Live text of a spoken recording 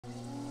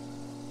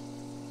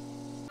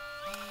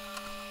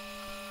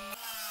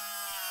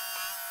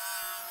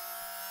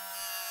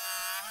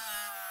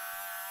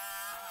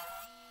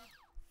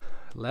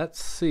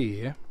let's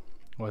see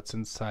what's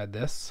inside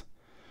this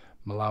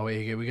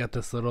Malawi agate. We got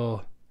this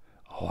little,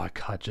 oh, I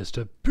caught just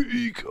a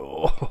peek.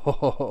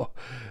 Oh,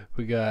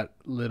 we got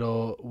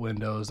little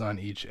windows on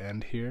each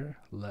end here.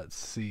 Let's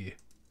see.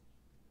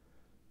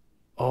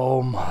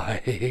 Oh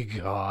my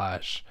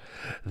gosh.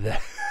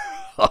 That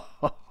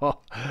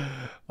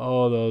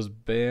oh, those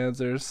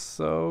bands are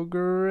so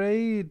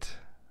great.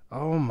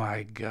 Oh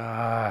my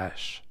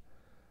gosh.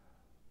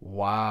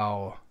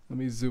 Wow. Let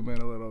me zoom in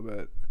a little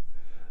bit.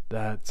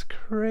 That's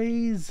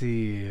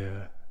crazy.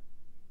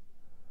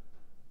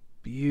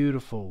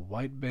 Beautiful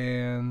white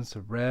bands,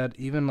 red,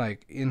 even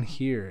like in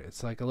here,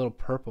 it's like a little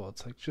purple.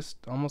 It's like just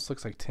almost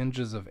looks like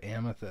tinges of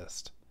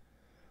amethyst.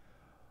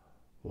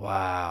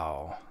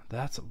 Wow,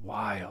 that's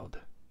wild.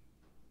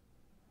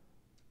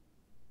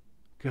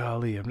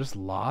 Golly, I'm just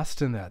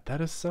lost in that. That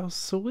is so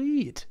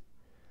sweet.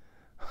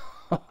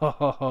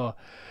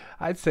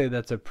 I'd say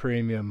that's a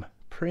premium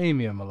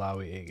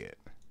Malawi agate.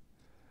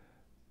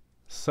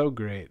 So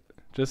great.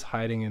 Just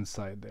hiding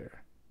inside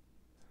there.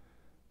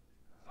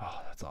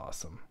 Oh, that's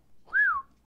awesome.